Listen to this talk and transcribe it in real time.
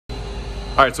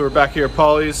All right, so we're back here at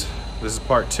Paulie's. This is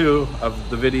part 2 of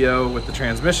the video with the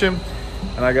transmission.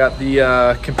 And I got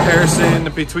the comparison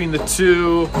between the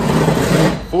two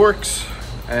forks.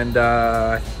 And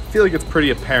I feel like it's pretty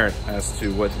apparent as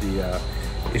to what the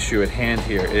issue at hand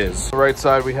here is. On the right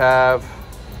side, we have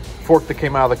fork that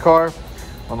came out of the car.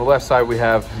 On the left side, we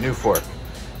have new fork.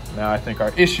 Now, I think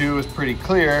our issue is pretty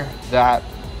clear that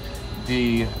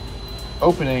the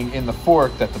opening in the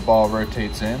fork that the ball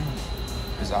rotates in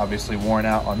is obviously worn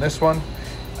out on this one,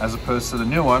 as opposed to the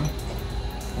new one.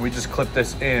 We just clip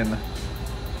this in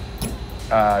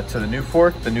to the new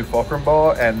fork, the new fulcrum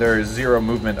ball, and there is zero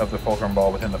movement of the fulcrum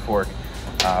ball within the fork.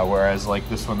 Whereas like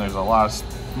this one, there's a lot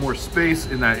more space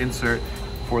in that insert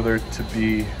for there to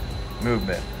be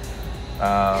movement.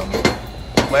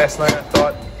 Last night I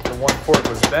thought the one fork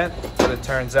was bent, but it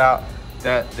turns out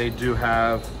that they do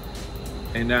have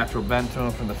a natural bend to them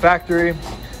from the factory.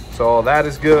 So all that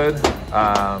is good.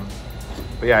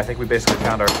 But yeah, I think we basically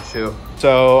found our issue.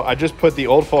 So I just put the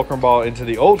old fulcrum ball into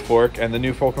the old fork and the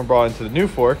new fulcrum ball into the new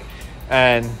fork,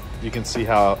 and you can see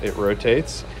how it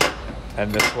rotates.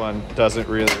 And this one doesn't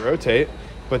really rotate.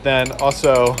 But then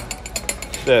also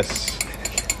this.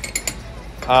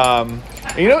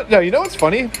 You know what's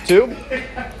funny too?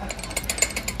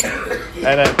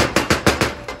 And then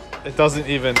it doesn't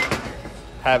even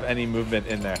have any movement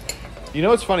in there. You know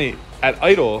what's funny? At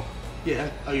idle, yeah,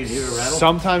 oh, you hear a rattle?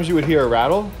 Sometimes you would hear a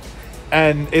rattle,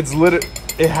 and it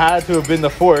had to have been the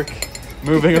fork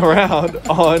moving around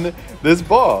on this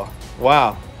ball.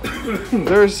 Wow.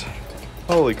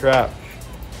 Holy crap.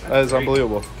 That is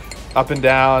unbelievable. Up and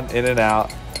down, in and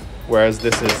out, whereas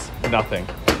this is nothing.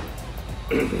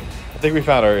 I think we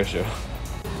found our issue.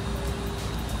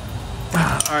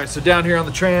 All right, so down here on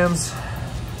the trans,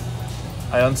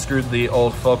 I unscrewed the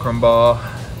old fulcrum ball,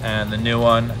 and the new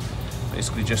one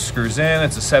basically just screws in.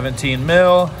 It's a 17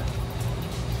 mil.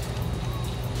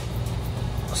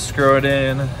 Screw it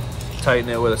in, tighten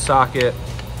it with a socket,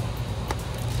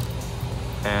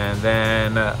 and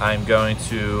then I'm going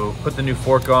to put the new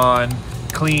fork on,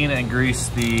 clean and grease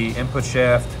the input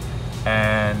shaft,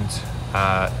 and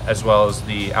as well as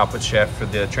the output shaft for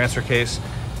the transfer case,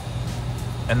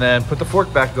 and then put the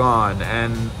fork back on,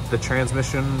 and the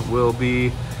transmission will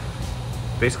be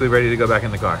basically ready to go back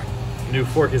in the car. New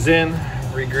fork is in,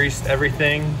 re-greased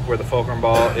everything where the fulcrum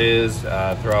ball is,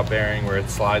 throwout bearing where it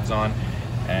slides on,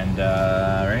 and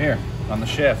right here on the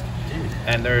shaft. Dude,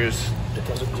 and there's... It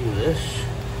doesn't do this.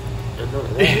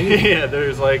 Yeah,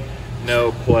 there's like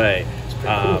no play. It's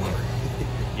pretty cool.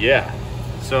 Yeah,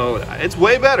 so it's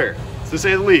way better, to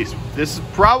say the least. This is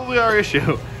probably our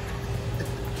issue.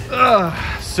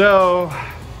 So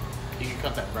you can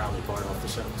cut that brownie part off the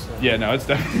sentence. Yeah, no, it's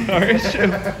definitely our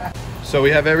issue. So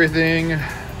we have everything's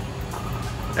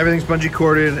bungee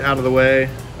corded out of the way.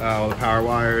 All the power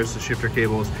wires, the shifter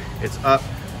cables, it's up.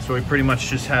 So we pretty much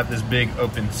just have this big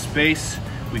open space.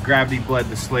 We gravity bled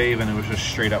the slave, and it was just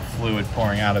straight up fluid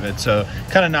pouring out of it. So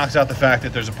kind of knocks out the fact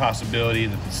that there's a possibility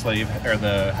that the slave or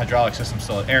the hydraulic system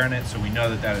still has air in it. So we know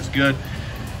that that is good.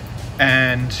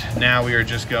 And now we are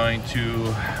just going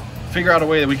to figure out a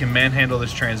way that we can manhandle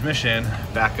this transmission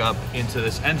back up into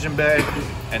this engine bay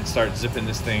and start zipping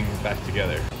this thing back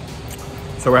together.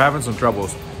 So we're having some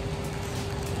troubles.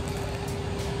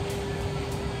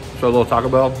 So a little Taco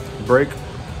Bell break.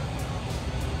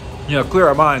 You know, clear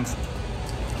our minds.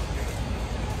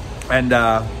 And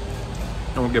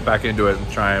we'll get back into it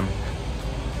and try and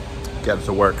get it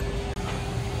to work.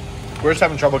 We're just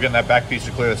having trouble getting that back piece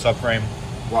to clear the subframe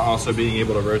while also being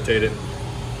able to rotate it.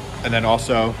 And then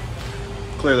also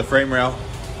clear the frame rail.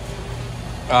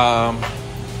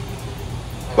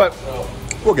 But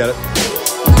we'll get it.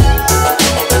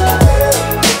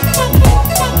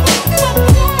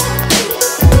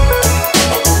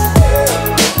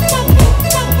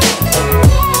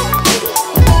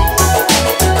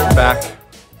 Back.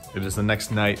 It is the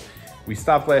next night. We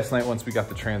stopped last night once we got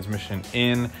the transmission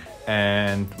in,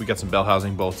 and we got some bell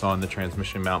housing bolts on, the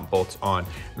transmission mount bolts on.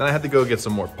 Then I had to go get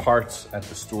some more parts at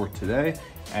the store today,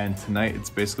 and tonight it's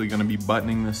basically gonna be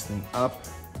buttoning this thing up,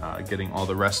 getting all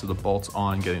the rest of the bolts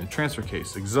on, getting the transfer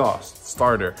case, exhaust,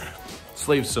 starter,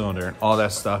 slave cylinder, and all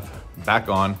that stuff back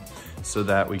on so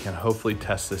that we can hopefully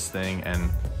test this thing,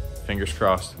 and fingers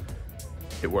crossed,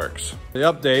 it works. The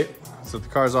update, so the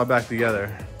car's all back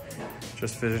together.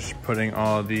 Just finished putting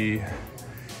all the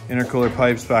intercooler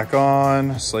pipes back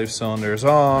on, slave cylinders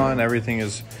on, everything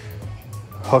is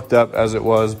hooked up as it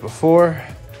was before.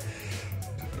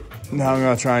 Now I'm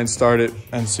gonna try and start it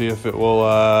and see if it will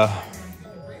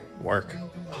work.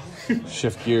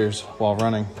 Shift gears while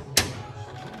running.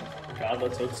 God,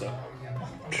 let's hope so.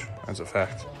 That's a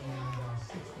fact.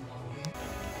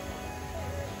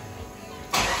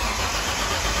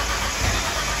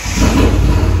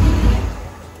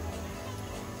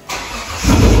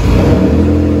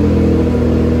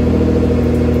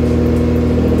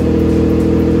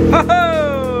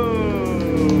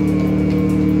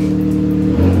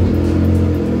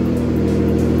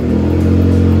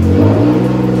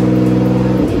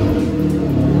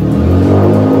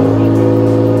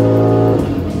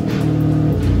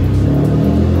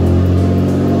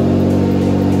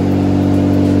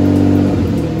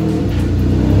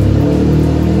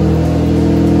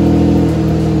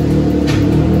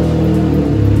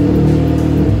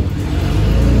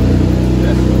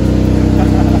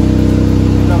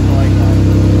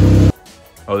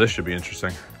 Oh, this should be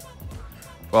interesting.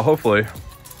 Well, hopefully,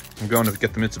 I'm going to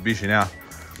get the Mitsubishi now.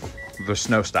 The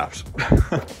snow stops.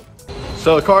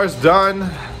 So the car's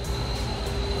done.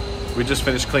 We just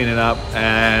finished cleaning up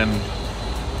and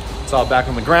it's all back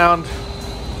on the ground.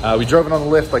 We drove it on the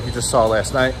lift like you just saw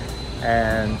last night,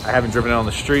 and I haven't driven it on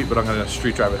the street, but I'm gonna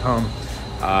street drive it home.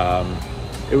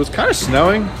 It was kind of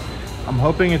snowing. I'm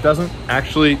hoping it doesn't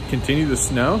actually continue to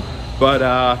snow,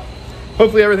 but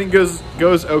hopefully everything goes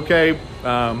okay.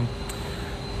 I'm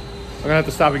gonna have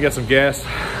to stop and get some gas.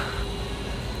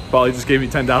 Paulie just gave me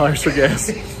 $10 for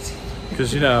gas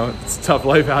because, you know, it's a tough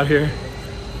life out here.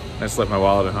 I just left my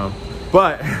wallet at home,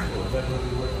 but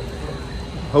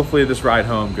hopefully this ride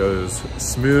home goes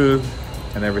smooth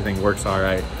and everything works all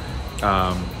right.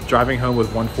 Driving home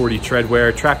with 140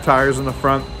 treadwear, track tires in the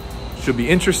front should be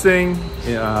interesting.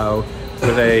 You know,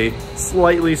 with a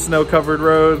slightly snow-covered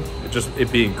road,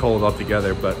 it being cold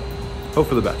altogether, but hope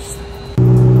for the best.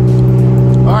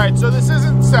 All right, so this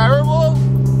isn't terrible.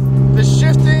 The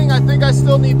shifting, I think I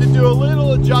still need to do a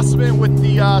little adjustment with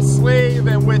the slave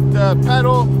and with the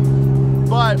pedal,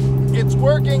 but it's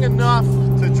working enough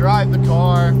to drive the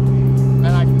car, and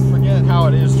I forget how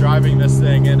it is driving this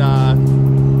thing, and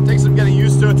takes some getting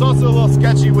used to. It's also a little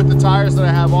sketchy with the tires that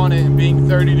I have on it and being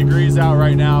 30 degrees out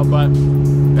right now, but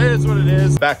it is what it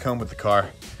is. Back home with the car.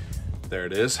 There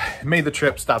it is. Made the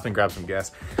trip, stopped and grabbed some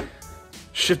gas.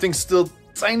 Shifting's still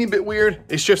tiny bit weird.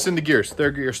 It shifts into gears.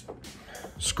 Third gear's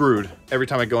screwed. Every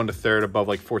time I go into third above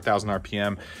like 4,000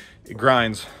 RPM, it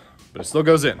grinds, but it still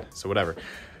goes in, so whatever.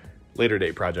 Later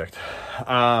date project.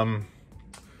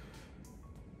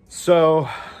 So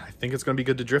I think it's gonna be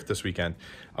good to drift this weekend.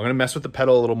 I'm gonna mess with the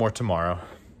pedal a little more tomorrow.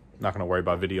 Not gonna worry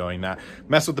about videoing that.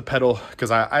 Mess with the pedal, because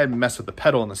I had messed with the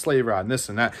pedal and the slave rod and this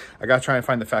and that. I gotta try and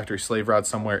find the factory slave rod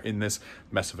somewhere in this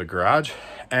mess of a garage.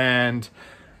 And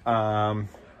I'm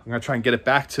gonna try and get it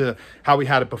back to how we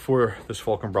had it before this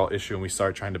Fulkenbrawl issue and we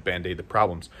started trying to band-aid the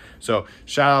problems. So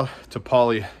shout out to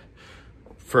Paulie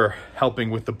for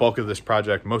helping with the bulk of this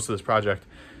project, most of this project.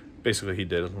 Basically, he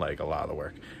did like a lot of the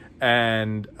work.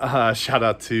 And shout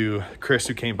out to Chris,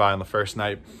 who came by on the first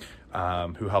night,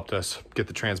 who helped us get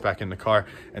the trans back in the car,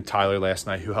 and Tyler last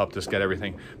night, who helped us get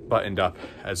everything buttoned up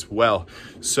as well.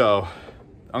 So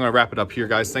I'm gonna wrap it up here,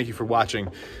 guys. Thank you for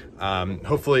watching.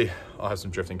 Hopefully I'll have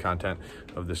some drifting content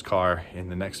of this car in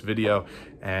the next video.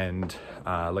 And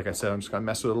like I said, I'm just gonna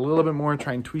mess with it a little bit more and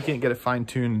try and tweak it and get it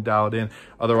fine-tuned and dialed in.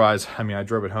 Otherwise, I mean, I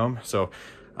drove it home, so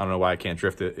I don't know why I can't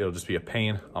drift it. It'll just be a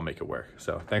pain. I'll make it work.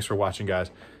 So thanks for watching,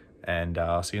 guys, and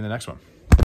I'll see you in the next one.